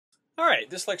All right,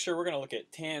 this lecture we're going to look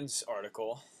at Tan's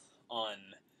article on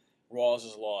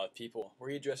Rawls's Law of People, where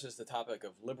he addresses the topic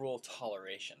of liberal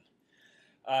toleration.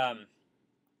 Um,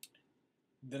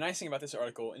 the nice thing about this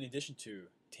article, in addition to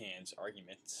Tan's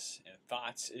arguments and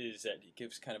thoughts, is that he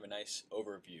gives kind of a nice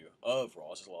overview of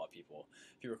Rawls's Law of People.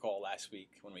 If you recall last week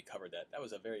when we covered that, that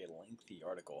was a very lengthy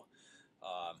article.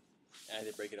 And I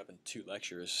did break it up in 2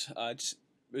 lectures.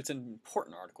 It's an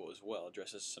important article as well,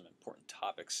 addresses some important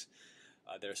topics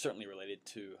that are certainly related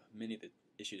to many of the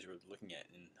issues we're looking at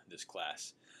in this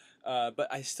class. But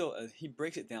he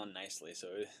breaks it down nicely, so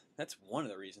that's one of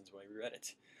the reasons why we read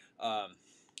it.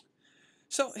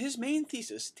 So his main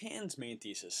thesis, Tan's main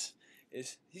thesis,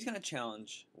 is he's going to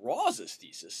challenge Rawls's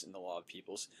thesis in the Law of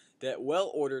Peoples that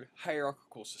well-ordered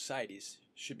hierarchical societies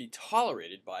should be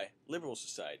tolerated by liberal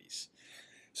societies.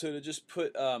 So to just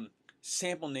put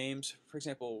sample names, for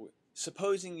example,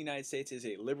 supposing the United States is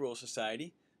a liberal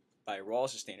society, by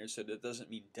Rawls's standards, so that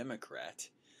doesn't mean Democrat.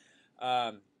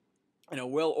 And a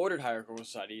well-ordered hierarchical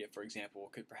society, for example,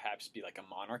 could perhaps be like a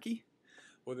monarchy,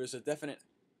 where there's a definite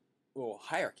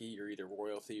hierarchy. You're either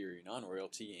royalty or you're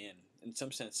non-royalty, and in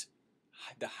some sense,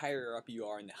 the higher up you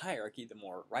are in the hierarchy, the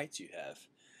more rights you have.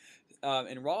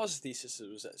 And Rawls's thesis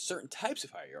was that certain types of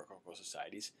hierarchical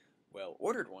societies,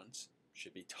 well-ordered ones,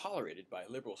 should be tolerated by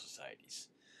liberal societies.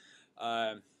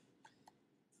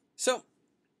 So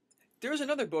there's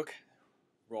another book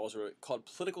Rawls wrote called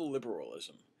Political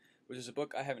Liberalism, which is a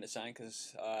book I haven't assigned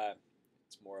because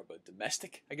it's more of a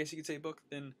domestic, I guess you could say, book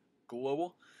than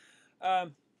global.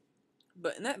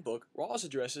 But in that book, Rawls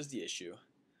addresses the issue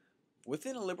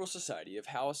within a liberal society of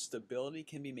how stability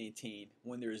can be maintained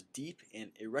when there is deep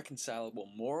and irreconcilable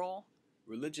moral,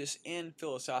 religious, and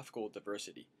philosophical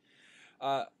diversity.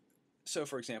 So,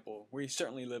 for example, we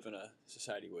certainly live in a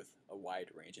society with a wide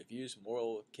range of views.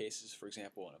 Moral cases, for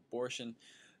example, on abortion,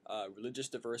 religious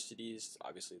diversities.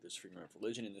 Obviously, there's freedom of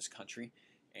religion in this country,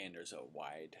 and there's a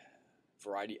wide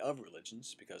variety of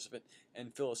religions because of it.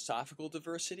 And philosophical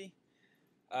diversity,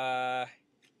 well,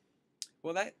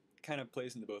 that kind of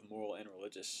plays into both moral and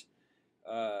religious.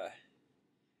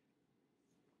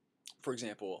 For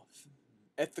example,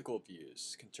 ethical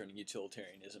views concerning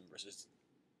utilitarianism versus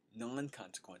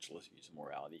non-consequentialist views of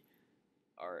morality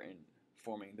are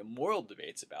informing the moral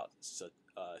debates about,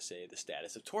 say, the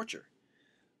status of torture,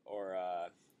 or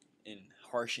in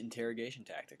harsh interrogation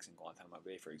tactics in Guantanamo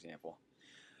Bay, for example.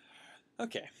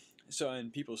 Okay, so in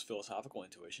people's philosophical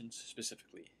intuitions,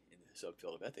 specifically in the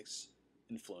subfield of ethics,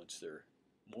 influence their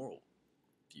moral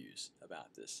views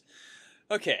about this.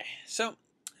 Okay, so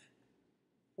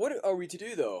what are we to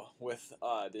do, though, with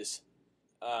this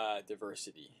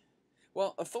diversity?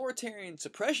 Well, authoritarian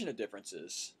suppression of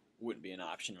differences wouldn't be an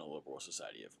option in a liberal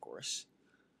society, of course,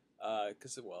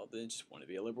 because, they just want to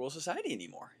be a liberal society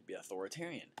anymore. It'd be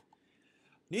authoritarian.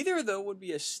 Neither, though, would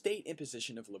be a state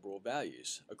imposition of liberal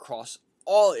values across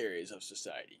all areas of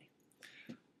society.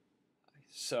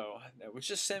 So, which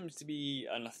just seems to be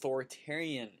an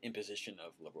authoritarian imposition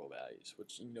of liberal values,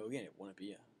 which, again, it wouldn't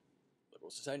be a liberal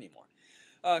society anymore.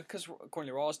 Because,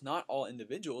 according to Rawls, not all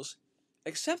individuals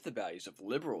accept the values of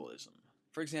liberalism.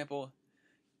 For example,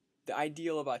 the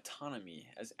ideal of autonomy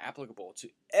as applicable to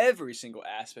every single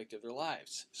aspect of their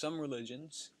lives. Some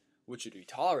religions, which would be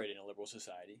tolerated in a liberal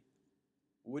society,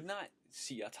 would not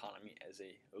see autonomy as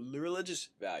a religious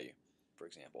value, for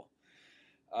example.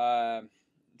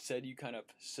 Instead, you kind of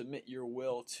submit your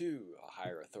will to a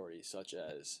higher authority, such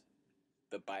as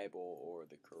the Bible or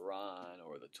the Quran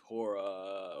or the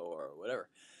Torah or whatever.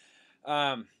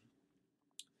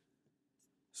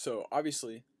 So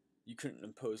obviously, you couldn't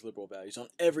impose liberal values on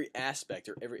every aspect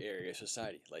or every area of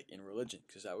society, like in religion,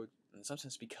 because that would, in some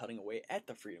sense, be cutting away at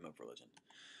the freedom of religion.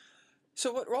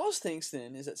 So what Rawls thinks,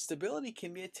 then, is that stability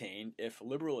can be attained if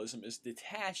liberalism is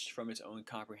detached from its own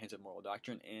comprehensive moral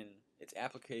doctrine and its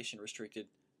application restricted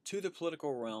to the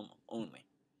political realm only.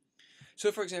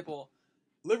 So, for example,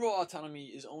 liberal autonomy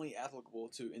is only applicable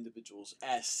to individuals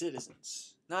as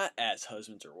citizens, not as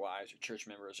husbands or wives or church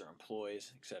members or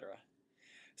employees, etc.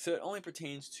 So it only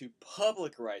pertains to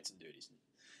public rights and duties.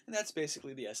 And that's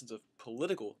basically the essence of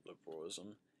political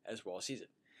liberalism as Rawls sees it.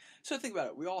 So think about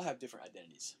it. We all have different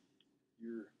identities.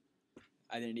 Your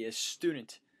identity as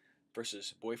student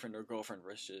versus boyfriend or girlfriend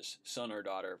versus son or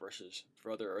daughter versus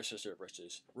brother or sister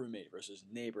versus roommate versus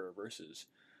neighbor versus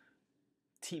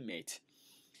teammate.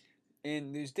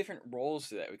 And there's different roles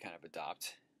that we kind of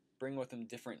adopt, bring with them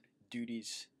different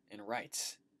duties and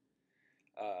rights.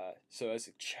 So as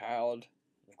a child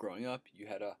growing up, you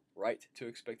had a right to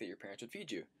expect that your parents would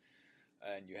feed you.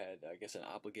 And you had, I guess, an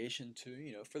obligation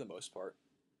to, for the most part,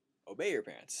 obey your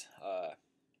parents.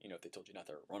 If they told you not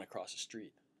to run across the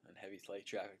street and heavily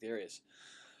trafficked areas,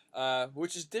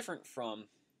 which is different from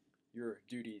your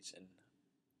duties and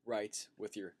rights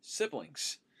with your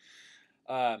siblings.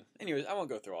 Anyways, I won't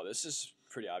go through all this. This is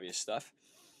pretty obvious stuff.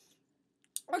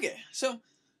 Okay, so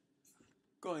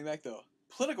going back though,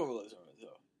 political realism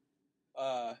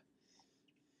though.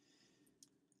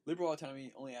 Liberal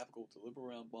autonomy only applicable to liberal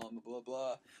realm, blah, blah, blah,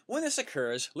 blah. When this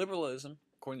occurs, liberalism,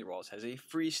 according to Rawls, has a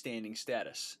freestanding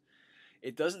status.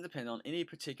 It doesn't depend on any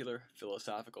particular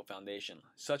philosophical foundation,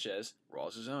 such as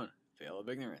Rawls' own, veil of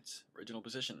ignorance, original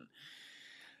position.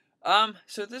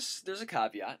 So there's a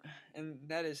caveat, and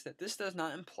that is that this does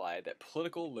not imply that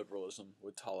political liberalism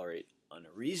would tolerate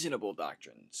unreasonable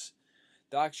doctrines.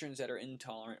 Doctrines that are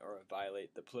intolerant or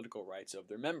violate the political rights of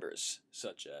their members,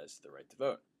 such as the right to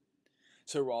vote.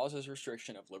 So Rawls'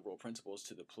 restriction of liberal principles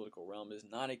to the political realm is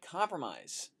not a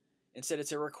compromise. Instead,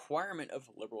 it's a requirement of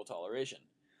liberal toleration.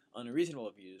 Unreasonable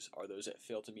views are those that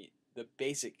fail to meet the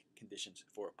basic conditions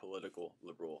for political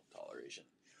liberal toleration.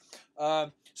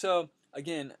 So,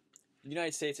 again, the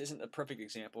United States isn't a perfect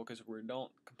example because we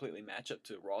don't completely match up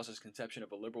to Rawls' conception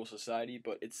of a liberal society,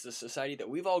 but it's the society that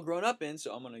we've all grown up in,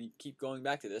 so I'm going to keep going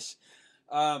back to this.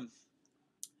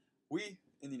 We,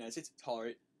 in the United States,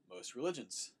 tolerate most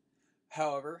religions.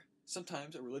 However,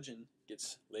 sometimes a religion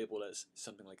gets labeled as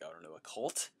something like, I don't know, a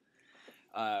cult,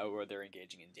 where they're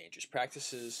engaging in dangerous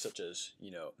practices such as,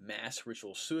 mass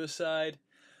ritual suicide,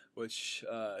 which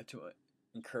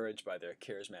encouraged by their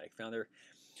charismatic founder.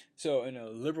 So in a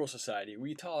liberal society,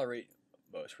 we tolerate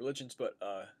most religions, but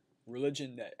a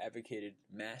religion that advocated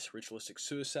mass ritualistic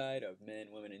suicide of men,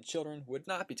 women, and children would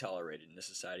not be tolerated in this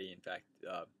society. In fact,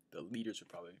 the leaders would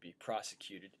probably be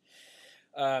prosecuted.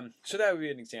 So that would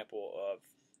be an example of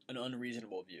an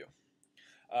unreasonable view.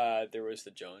 There was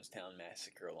the Jonestown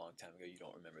Massacre a long time ago. You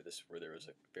don't remember this, where there was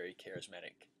a very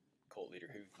charismatic cult leader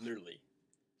who literally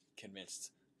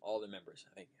convinced all the members,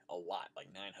 I think a lot,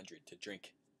 like 900, to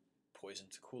drink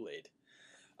poisoned Kool-Aid.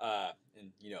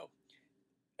 And,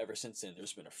 ever since then,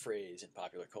 there's been a phrase in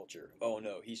popular culture, oh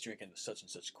no, he's drinking the such and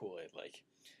such Kool-Aid, like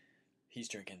he's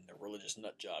drinking the religious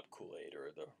nutjob Kool-Aid,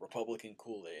 or the Republican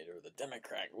Kool-Aid, or the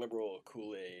Democrat liberal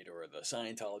Kool-Aid, or the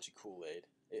Scientology Kool-Aid.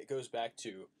 It goes back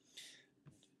to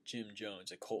Jim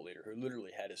Jones, a cult leader, who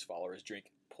literally had his followers drink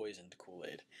poisoned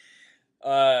Kool-Aid.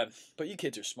 But you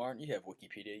kids are smart. You have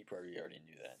Wikipedia. You probably already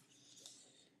knew that.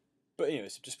 But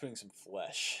anyways, just putting some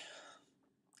flesh.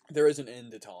 There is an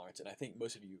end to tolerance, and I think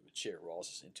most of you would share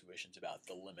Rawls' intuitions about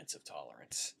the limits of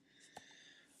tolerance.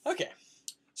 Okay,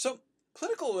 so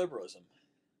political liberalism.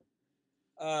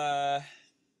 A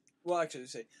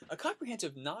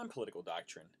comprehensive non-political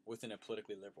doctrine within a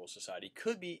politically liberal society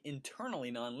could be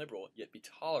internally non-liberal, yet be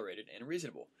tolerated and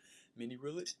reasonable. Many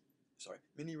religious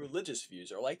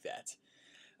views are like that.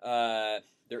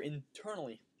 They're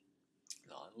internally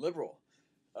non-liberal.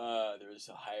 There's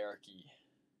a hierarchy,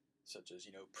 such as,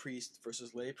 priest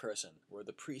versus layperson, where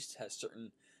the priest has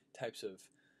certain types of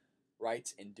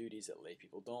rights and duties that lay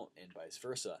people don't, and vice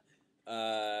versa.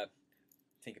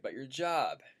 Think about your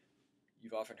job.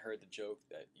 You've often heard the joke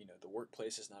that, the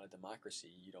workplace is not a democracy.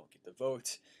 You don't get to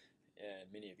vote,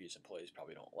 and many of you as employees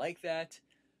probably don't like that.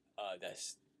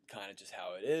 That's kind of just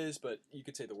how it is, but you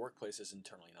could say the workplace is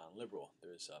internally non-liberal.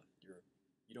 There's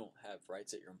you don't have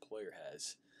rights that your employer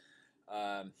has.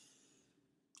 Your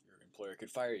employer could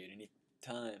fire you at any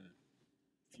time.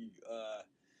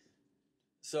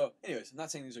 So, anyways, I'm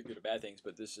not saying these are good or bad things,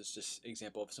 but this is just an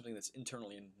example of something that's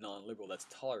internally non-liberal that's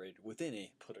tolerated within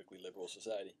a politically liberal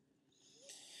society.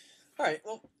 Alright,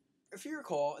 well, if you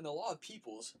recall, in the Law of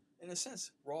Peoples, in a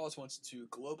sense, Rawls wants to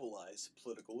globalize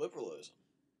political liberalism.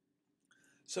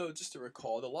 So, just to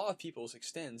recall, the Law of Peoples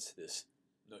extends this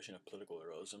notion of political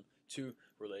liberalism to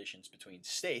relations between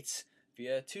states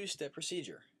via a two-step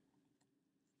procedure.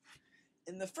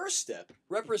 In the first step,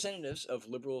 representatives of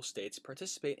liberal states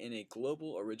participate in a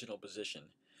global original position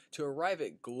to arrive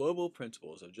at global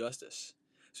principles of justice.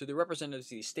 So the representatives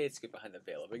of these states get behind the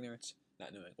veil of ignorance,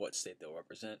 not knowing what state they'll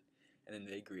represent, and then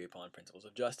they agree upon principles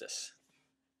of justice.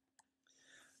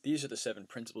 These are the 7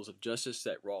 principles of justice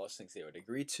that Rawls thinks they would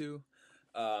agree to.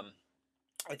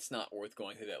 It's not worth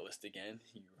going through that list again.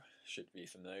 You should be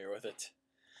familiar with it.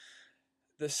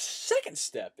 The second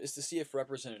step is to see if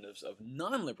representatives of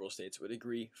non-liberal states would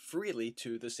agree freely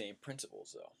to the same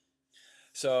principles, though.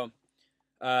 So,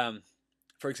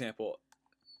 for example,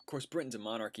 of course, Britain's a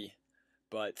monarchy,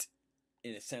 but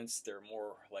in a sense, they're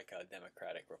more like a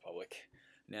democratic republic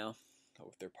now,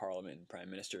 with their parliament and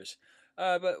prime ministers.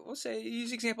 But we'll say, use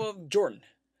the example of Jordan.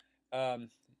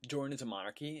 Jordan is a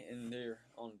monarchy, and they're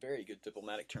on very good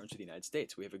diplomatic terms with the United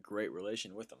States. We have a great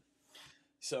relation with them.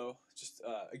 So, just,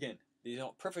 again, These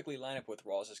don't perfectly line up with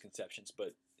Rawls's conceptions,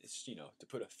 but it's, to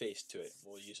put a face to it,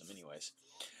 we'll use them anyways.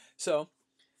 So,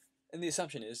 and the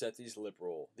assumption is that these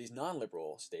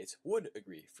non-liberal states would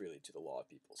agree freely to the law of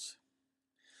peoples.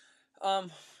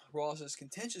 Rawls's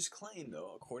contentious claim,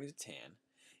 though, according to Tan,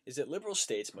 is that liberal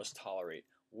states must tolerate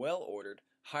well-ordered,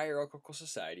 hierarchical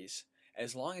societies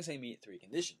as long as they meet three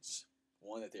conditions.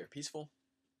 One, that they are peaceful.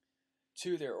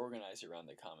 Two, they're organized around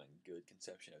the common good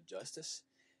conception of justice,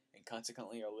 and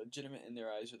consequently are legitimate in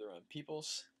their eyes of their own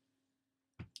peoples.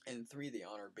 And three, they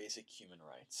honor basic human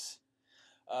rights.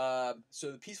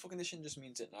 So the peaceful condition just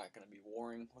means they're not going to be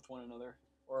warring with one another,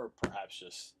 or perhaps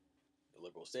just the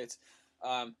liberal states.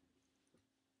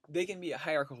 They can be a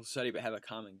hierarchical society but have a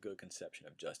common good conception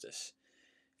of justice,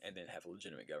 and then have a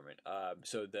legitimate government.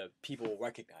 So the people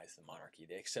recognize the monarchy.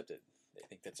 They accept it. They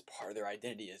think that's part of their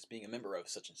identity as being a member of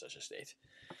such and such a state.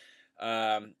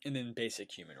 And then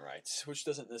basic human rights, which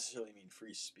doesn't necessarily mean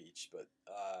free speech, but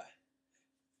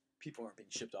people aren't being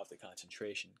shipped off to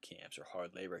concentration camps or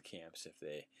hard labor camps if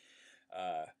they,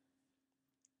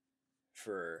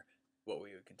 for what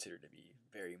we would consider to be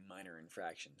very minor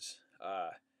infractions.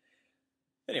 But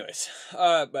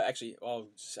actually,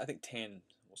 I think Tan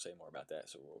will say more about that,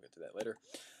 so we'll get to that later.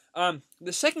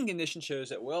 The second condition shows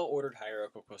that well-ordered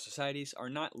hierarchical societies are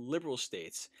not liberal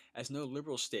states, as no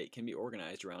liberal state can be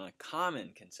organized around a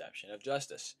common conception of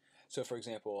justice. So, for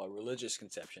example, a religious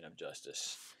conception of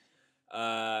justice.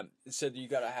 Said you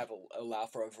got to allow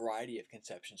for a variety of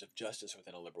conceptions of justice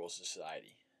within a liberal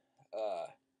society.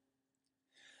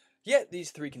 Yet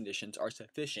these three conditions are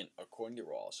sufficient, according to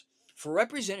Rawls, for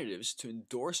representatives to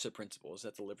endorse the principles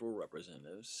that the liberal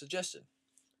representatives suggested.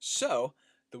 So,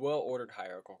 the well-ordered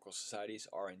hierarchical societies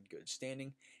are in good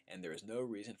standing, and there is no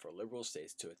reason for liberal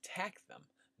states to attack them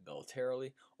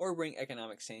militarily or bring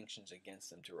economic sanctions against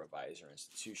them to revise their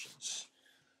institutions.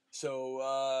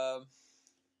 So,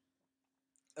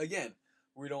 again,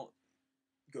 we don't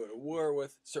go to war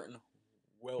with certain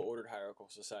well-ordered hierarchical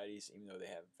societies, even though they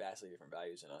have vastly different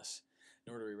values than us,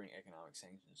 nor do we bring economic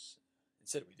sanctions.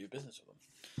 Instead, we do business with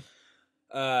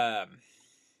them.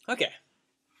 Okay.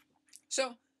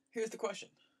 So, here's the question.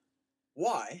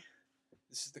 Why?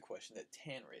 This is the question that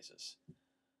Tan raises.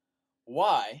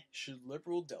 Why should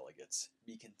liberal delegates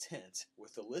be content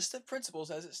with the list of principles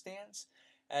as it stands,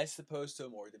 as opposed to a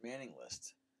more demanding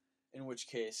list, in which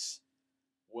case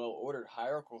well-ordered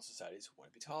hierarchical societies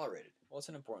wouldn't be tolerated? Well, it's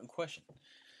an important question.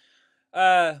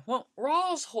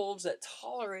 Rawls holds that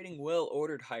tolerating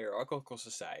well-ordered hierarchical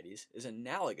societies is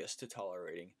analogous to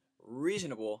tolerating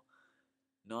reasonable,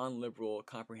 non-liberal,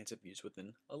 comprehensive views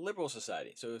within a liberal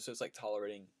society. So it's like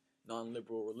tolerating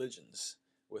non-liberal religions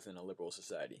within a liberal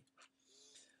society.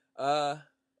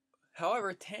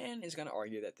 However, Tan is going to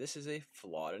argue that this is a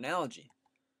flawed analogy.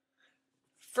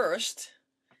 First,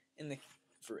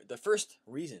 for the first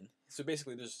reason, so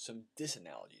basically there's some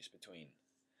disanalogies between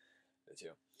the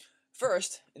two.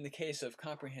 First, in the case of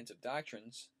comprehensive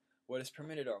doctrines, what is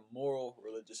permitted are moral,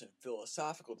 religious, and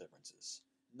philosophical differences,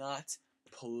 not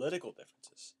political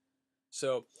differences.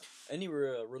 So, any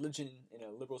religion in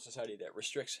a liberal society that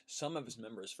restricts some of its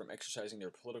members from exercising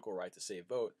their political right to say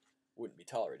vote wouldn't be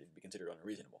tolerated, be considered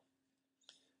unreasonable.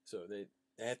 So they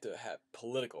have to have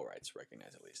political rights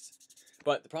recognized at least.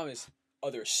 But the problem is,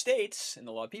 other states in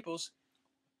the law of peoples,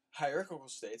 hierarchical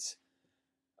states,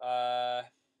 have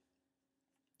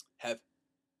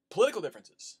political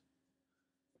differences,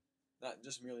 not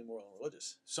just merely moral and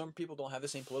religious. Some people don't have the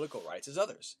same political rights as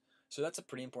others. So that's a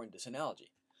pretty important disanalogy.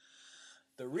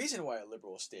 The reason why a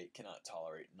liberal state cannot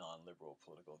tolerate non-liberal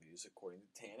political views, according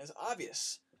to Tan, is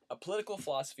obvious. A political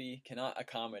philosophy cannot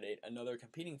accommodate another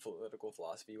competing political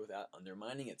philosophy without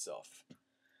undermining itself.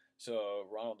 So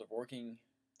Ronald Dworkin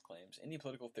claims any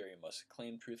political theory must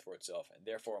claim truth for itself, and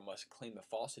therefore must claim the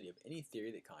falsity of any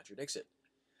theory that contradicts it.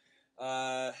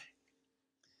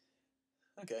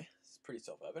 Okay, it's pretty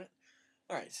self-evident.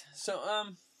 Alright, so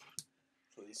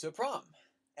leads to a problem.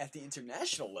 At the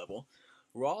international level,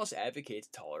 Rawls advocates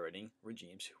tolerating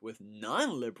regimes with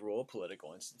non-liberal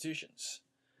political institutions.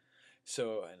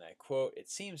 So, and I quote, "It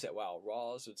seems that while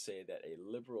Rawls would say that a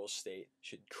liberal state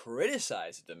should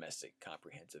criticize a domestic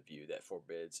comprehensive view that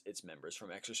forbids its members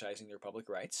from exercising their public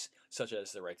rights, such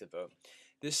as the right to vote,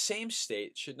 this same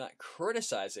state should not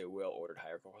criticize a well-ordered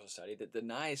hierarchical society that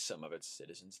denies some of its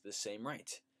citizens this same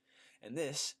right. And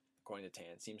this, according to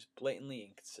Tan, seems blatantly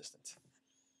inconsistent."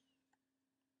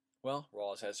 Well,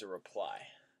 Rawls has a reply.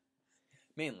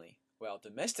 Mainly, while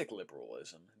domestic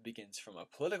liberalism begins from a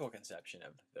political conception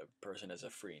of the person as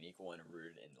a free and equal and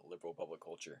rooted in the liberal public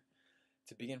culture,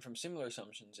 to begin from similar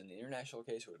assumptions in the international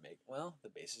case would make, the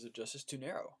basis of justice too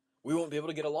narrow. We won't be able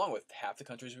to get along with half the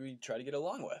countries we try to get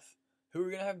along with. Who are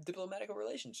we going to have diplomatic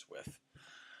relations with?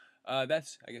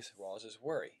 That's, I guess, Rawls's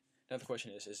worry. Now the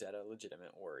question is that a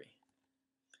legitimate worry?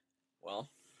 Well,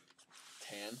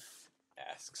 Tan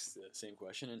asks the same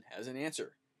question and has an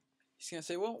answer. He's going to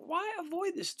say, well, why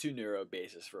avoid this too narrow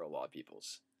basis for a law of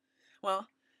peoples? Well,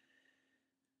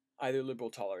 either liberal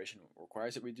toleration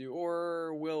requires that we do,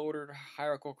 or well-ordered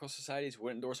hierarchical societies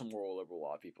would endorse a moral liberal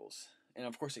law of peoples. And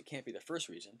of course, it can't be the first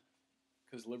reason,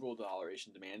 because liberal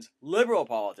toleration demands liberal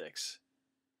politics.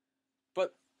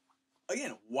 But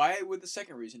again, why would the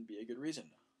second reason be a good reason?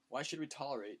 Why should we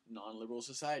tolerate non-liberal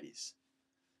societies?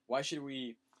 Why should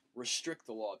we restrict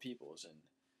the law of peoples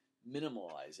and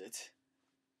minimalize it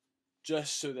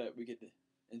just so that we could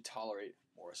tolerate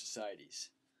more societies,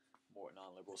 more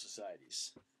non-liberal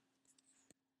societies?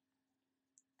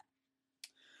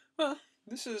 Well,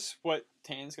 this is what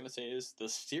Tan's going to say is the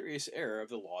serious error of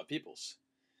the law of peoples.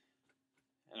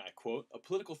 And I quote, "A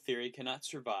political theory cannot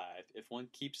survive if one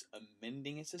keeps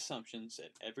amending its assumptions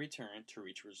at every turn to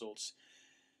reach results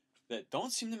that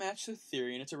don't seem to match the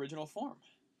theory in its original form.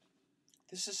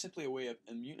 This is simply a way of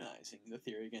immunizing the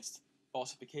theory against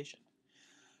falsification."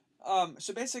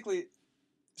 So basically,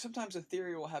 sometimes a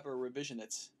theory will have a revision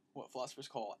that's what philosophers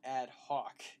call ad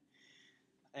hoc.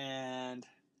 And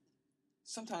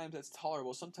sometimes that's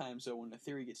tolerable. Sometimes, though, when a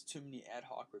theory gets too many ad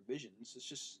hoc revisions, it's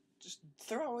just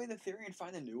throw away the theory and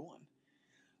find a new one.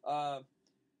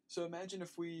 So imagine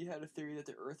if we had a theory that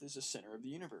the Earth is the center of the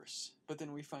universe, but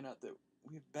then we find out that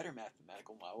we have better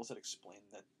mathematical models that explain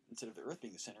that instead of the Earth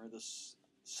being the center, the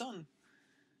Sun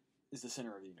is the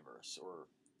center of the universe, or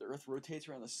the Earth rotates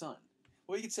around the Sun.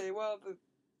 Well, you could say, well,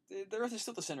 the Earth is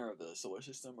still the center of the solar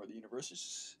system or the universe. It's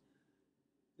just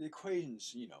the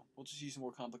equations, we'll just use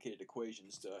more complicated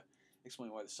equations to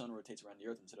explain why the Sun rotates around the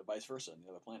Earth instead of vice versa on the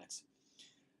other planets.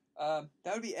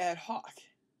 That would be ad hoc.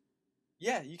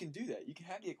 Yeah, you can do that. You can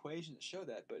have the equations that show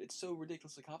that, but it's so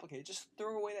ridiculously complicated. Just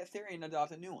throw away that theory and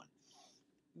adopt a new one.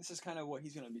 This is kind of what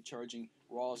he's going to be charging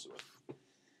Rawls with.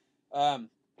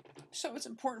 So it's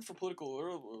important for political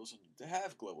liberalism to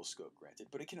have global scope, granted,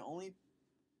 but if it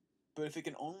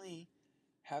can only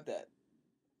have that,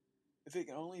 if it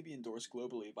can only be endorsed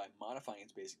globally by modifying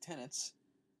its basic tenets,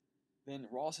 then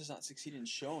Rawls has not succeeded in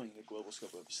showing the global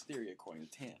scope of his theory, according to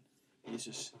Tan.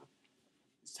 It's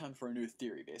time for a new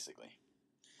theory, basically.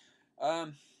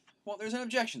 Well, there's an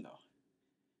objection, though.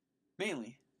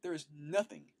 Mainly, there is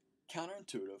nothing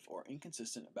counterintuitive or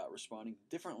inconsistent about responding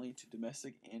differently to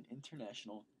domestic and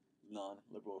international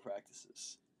non-liberal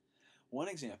practices. One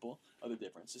example of the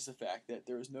difference is the fact that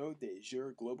there is no de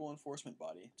jure global enforcement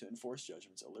body to enforce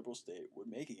judgments a liberal state would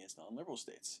make against non-liberal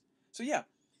states. So yeah,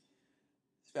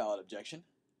 it's a valid objection.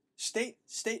 State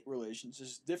relations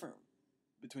is different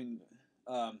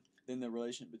than the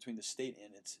relation between the state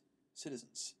and its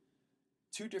citizens.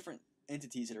 Two different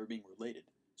entities that are being related.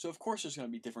 So of course there's going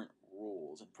to be different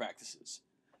rules and practices.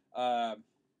 I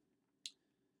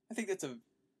think that's a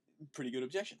pretty good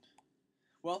objection.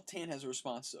 Well, Tan has a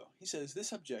response, though. He says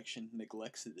this objection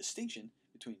neglects the distinction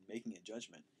between making a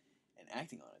judgment and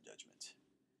acting on a judgment.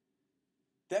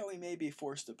 That we may be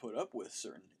forced to put up with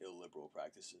certain illiberal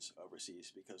practices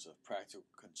overseas because of practical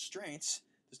constraints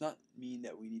does not mean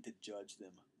that we need to judge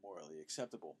them morally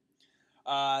acceptable.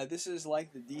 This is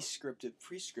like the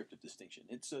descriptive-prescriptive distinction.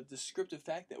 It's a descriptive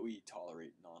fact that we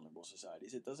tolerate non-liberal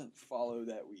societies. It doesn't follow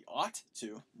that we ought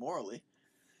to, morally.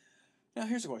 Now,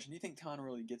 here's a question. Do you think Tan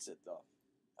really gets it, though?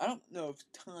 I don't know if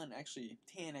Tan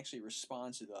actually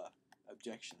responds to the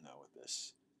objection, though, with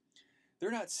this. They're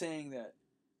not saying that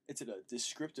it's a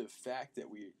descriptive fact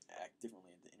that we act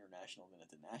differently in the international than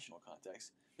at the national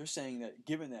context. They're saying that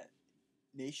given that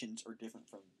nations are different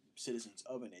from citizens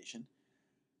of a nation,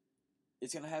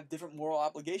 it's going to have different moral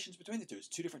obligations between the two. It's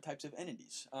two different types of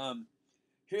entities.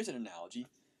 Here's an analogy.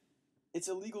 It's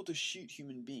illegal to shoot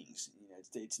human beings in the United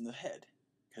States in the head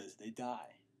because they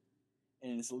die.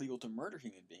 And it's illegal to murder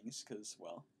human beings because,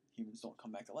 well, humans don't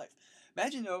come back to life.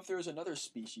 Imagine, though, if there was another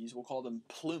species, we'll call them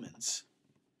plumans,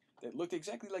 that looked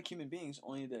exactly like human beings,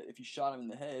 only that if you shot them in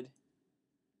the head,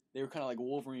 they were kind of like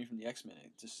Wolverine from the X-Men.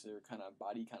 Their kind of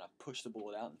body kind of pushed the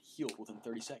bullet out and healed within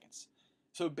 30 seconds.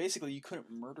 So basically, you couldn't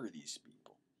murder these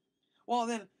people. Well,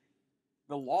 then,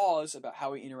 the laws about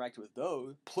how we interact with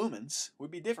those plumans would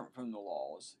be different from the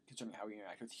laws concerning how we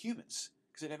interact with humans,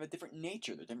 because they'd have a different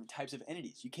nature. They're different types of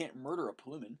entities. You can't murder a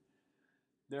pluman.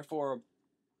 Therefore,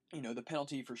 the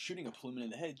penalty for shooting a pluman in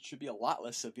the head should be a lot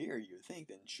less severe, you would think,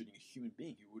 than shooting a human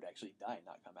being who would actually die and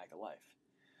not come back to life.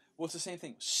 Well, it's the same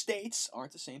thing. States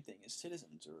aren't the same thing as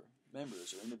citizens or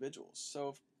members or individuals.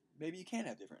 So maybe you can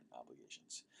have different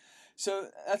obligations. So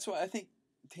that's why I think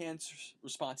Tan's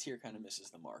response here kind of misses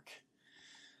the mark.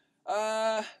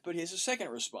 But here's a second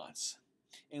response.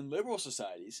 In liberal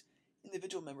societies,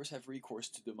 individual members have recourse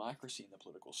to democracy in the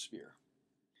political sphere.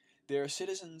 They are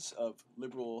citizens of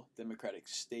liberal democratic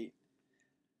state.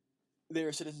 They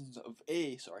are citizens of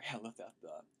a. Sorry, I left out the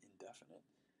indefinite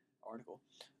article.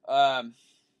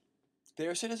 They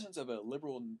are citizens of a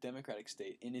liberal democratic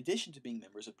state in addition to being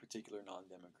members of particular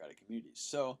non-democratic communities.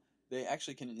 So they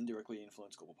actually can indirectly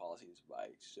influence global policies by,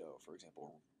 for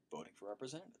example, voting for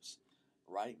representatives,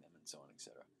 writing them, and so on,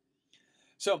 etc.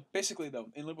 So basically, though,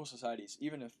 in liberal societies,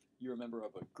 even if you're a member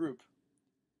of a group,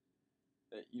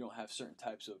 that you don't have certain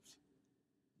types of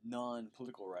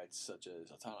non-political rights, such as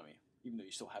autonomy, even though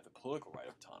you still have the political right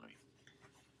of autonomy.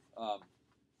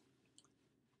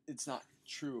 It's not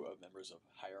true of members of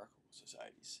hierarchical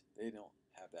societies. They don't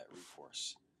have that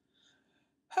recourse.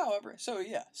 However,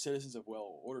 citizens of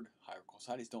well-ordered hierarchical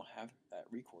societies don't have that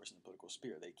recourse in the political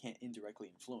sphere. They can't indirectly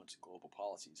influence global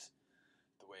policies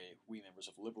the way we members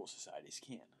of liberal societies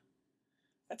can.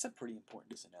 That's a pretty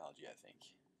important disanalogy, I think.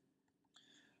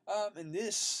 And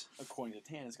this, according to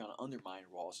Tan, is going to undermine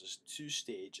Rawls's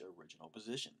two-stage original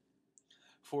position.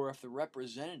 For if the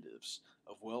representatives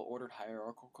of well-ordered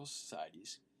hierarchical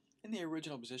societies in the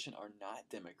original position are not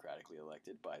democratically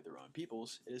elected by their own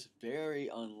peoples, it is very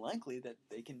unlikely that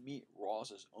they can meet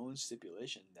Rawls's own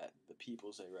stipulation that the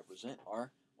peoples they represent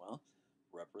are,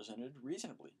 represented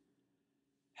reasonably.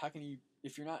 How can you,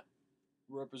 if you're not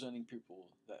representing people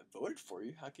that voted for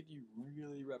you, how could you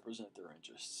really represent their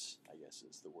interests, I guess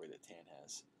is the word that Tan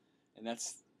has. And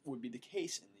that's would be the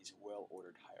case in these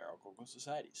well-ordered hierarchical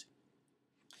societies.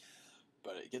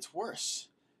 But it gets worse.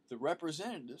 The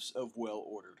representatives of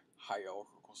well-ordered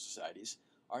hierarchical societies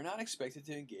are not expected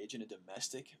to engage in a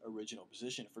domestic original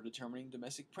position for determining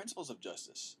domestic principles of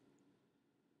justice.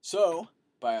 So,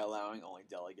 by allowing only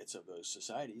delegates of those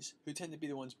societies, who tend to be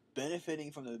the ones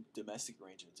benefiting from the domestic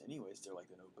arrangements anyways, they're like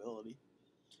the nobility,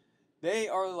 they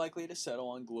are likely to settle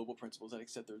on global principles that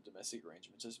accept their domestic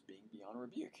arrangements as being beyond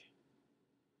rebuke.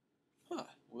 Well,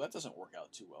 that doesn't work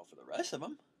out too well for the rest of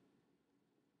them.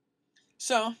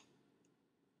 So,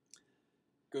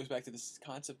 goes back to this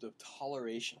concept of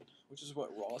toleration, which is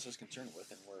what Rawls is concerned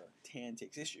with and where Tan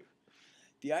takes issue.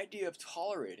 The idea of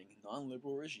tolerating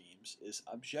non-liberal regimes is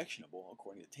objectionable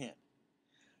according to Tan.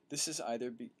 This is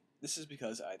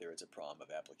because either it's a problem of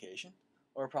application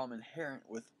or a problem inherent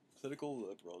with political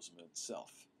liberalism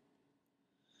itself.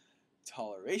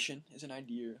 Toleration is an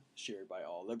idea shared by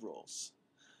all liberals.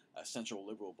 A central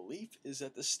liberal belief is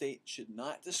that the state should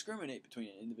not discriminate between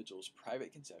an individual's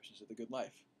private conceptions of the good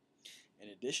life. In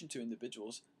addition to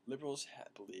individuals, liberals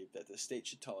believe that the state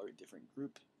should tolerate different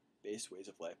group-based ways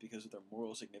of life because of their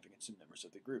moral significance to members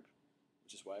of the group,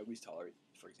 which is why we tolerate,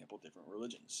 for example, different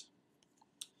religions.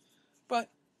 But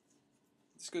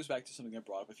this goes back to something I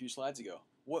brought up a few slides ago.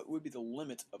 What would be the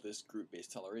limit of this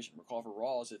group-based toleration? Recall for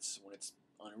Rawls, it's when it's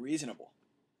unreasonable.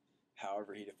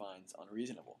 However he defines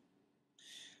unreasonable.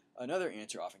 Another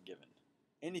answer often given.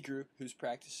 Any group whose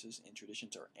practices and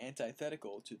traditions are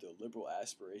antithetical to the liberal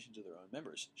aspirations of their own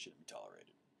members shouldn't be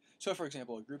tolerated. So, for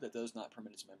example, a group that does not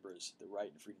permit its members the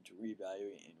right and freedom to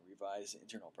reevaluate and revise the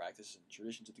internal practices and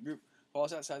traditions of the group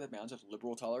falls outside the bounds of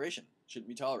liberal toleration, shouldn't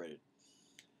be tolerated.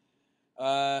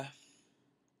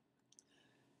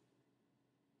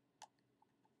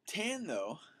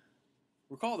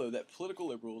 Recall though that political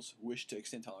liberals wish to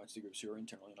extend tolerance to groups who are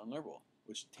internally non-liberal,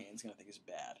 which Tan's going to think is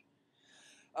bad.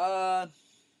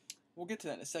 We'll get to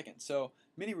that in a second. So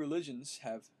many religions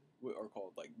have what are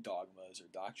called like dogmas or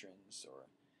doctrines,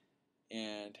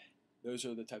 and those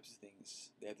are the types of things.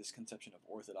 They have this conception of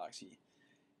orthodoxy,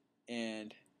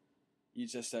 and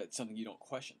that's something you don't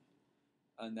question,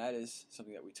 and that is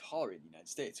something that we tolerate in the United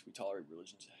States. We tolerate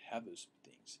religions that have those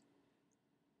things.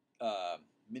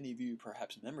 Many of you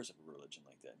perhaps members of a religion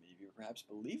like that. Many of you perhaps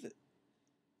believe it.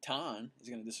 Tan is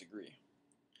going to disagree.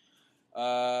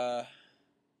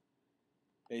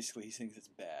 Basically, he thinks it's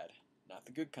bad. Not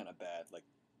the good kind of bad, like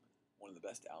one of the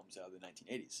best albums out of the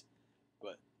 1980s,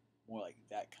 but more like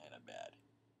that kind of bad.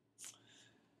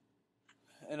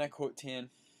 And I quote Tan,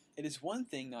 "It is one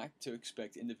thing not to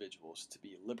expect individuals to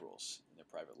be liberals in their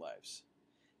private lives.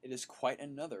 It is quite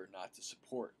another not to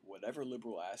support whatever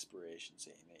liberal aspirations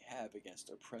they may have against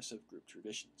oppressive group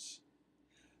traditions."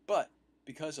 But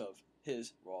because of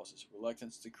Rawls's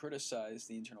reluctance to criticize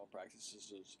the internal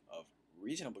practices of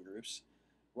reasonable groups,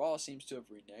 Rawls seems to have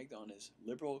reneged on his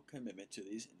liberal commitment to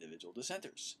these individual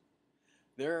dissenters.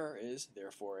 There is,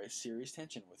 therefore, a serious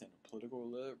tension within political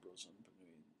liberalism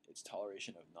between its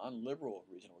toleration of non-liberal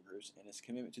reasonable groups and its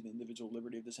commitment to the individual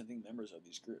liberty of dissenting members of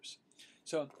these groups.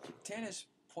 So, Tan is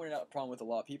pointed out a problem with a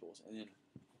lot of peoples, and then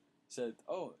said,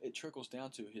 oh, it trickles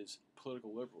down to his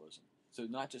political liberalism. So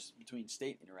not just between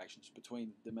state interactions,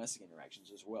 between domestic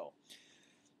interactions as well.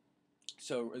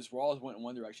 So as Rawls went in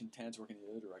one direction, Tan's working in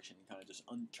the other direction, and kind of just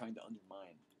trying to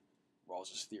undermine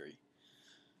Rawls's theory.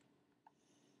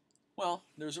 Well,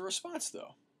 there's a response,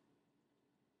 though.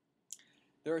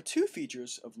 There are two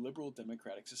features of liberal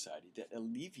democratic society that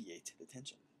alleviate the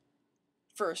tension.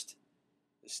 First,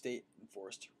 the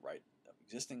state-enforced right of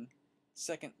existing.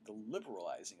 Second, the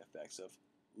liberalizing effects of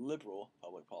liberal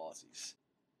public policies.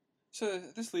 So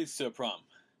this leads to a problem.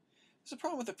 There's a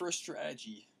problem with the first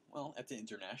strategy, well, at the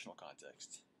international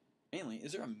context. Mainly,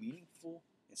 is there a meaningful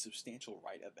and substantial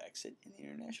right of exit in the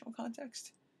international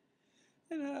context?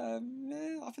 And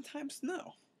oftentimes,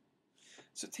 no.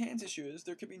 So Tan's issue is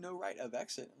there could be no right of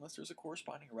exit unless there's a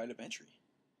corresponding right of entry.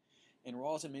 And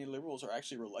Rawls and many liberals are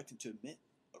actually reluctant to admit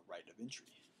a right of entry.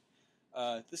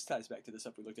 This ties back to the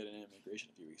stuff we looked at in immigration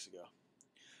a few weeks ago.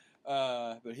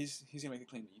 But he's going to make the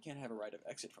claim that you can't have a right of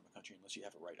exit from a country unless you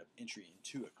have a right of entry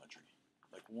into a country.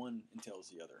 Like one entails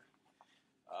the other.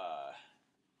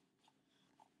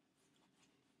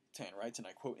 Tan writes, and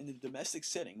I quote, in the domestic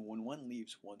setting, when one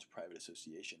leaves one's private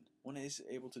association, one is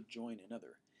able to join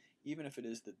another, even if it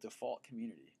is the default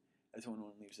community, as when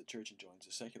one leaves the church and joins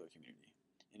a secular community.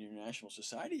 In international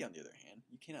society, on the other hand,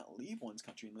 you cannot leave one's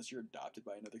country unless you're adopted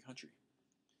by another country.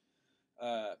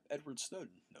 Edward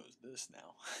Snowden knows this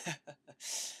now.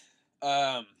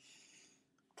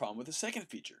 Problem with the second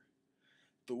feature.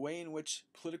 The way in which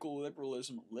political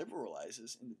liberalism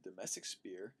liberalizes in the domestic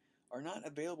sphere are not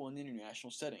available in the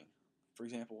international setting. For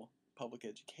example, public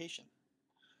education.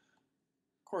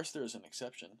 Of course, there is an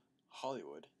exception,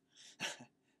 Hollywood.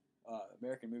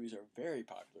 American movies are very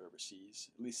popular overseas,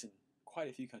 at least in quite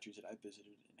a few countries that I've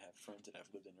visited and have friends that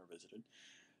I've lived in or visited.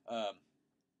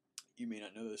 You may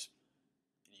not know this,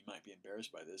 and you might be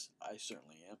embarrassed by this. I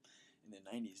certainly am. In the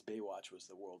 90s, Baywatch was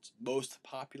the world's most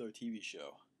popular TV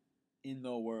show in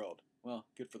the world. Well,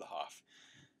 good for the Hoff.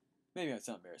 Maybe that's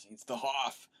not embarrassing. It's the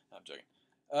Hoff. No, I'm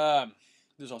joking.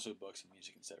 There's also books and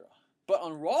music, etc. But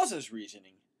on Rawls's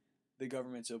reasoning, the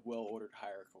governments of well-ordered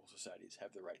hierarchical societies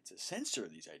have the right to censor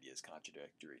these ideas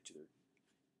contradictory to their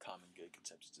common good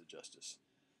conceptions of justice.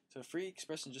 So free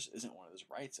expression just isn't one of those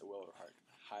rights a well-ordered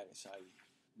high society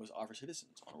must offer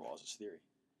citizens on Rawls's theory.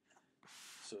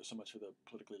 So much for the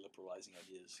politically liberalizing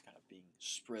ideas kind of being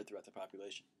spread throughout the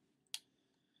population.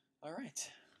 All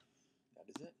right, that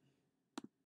is it.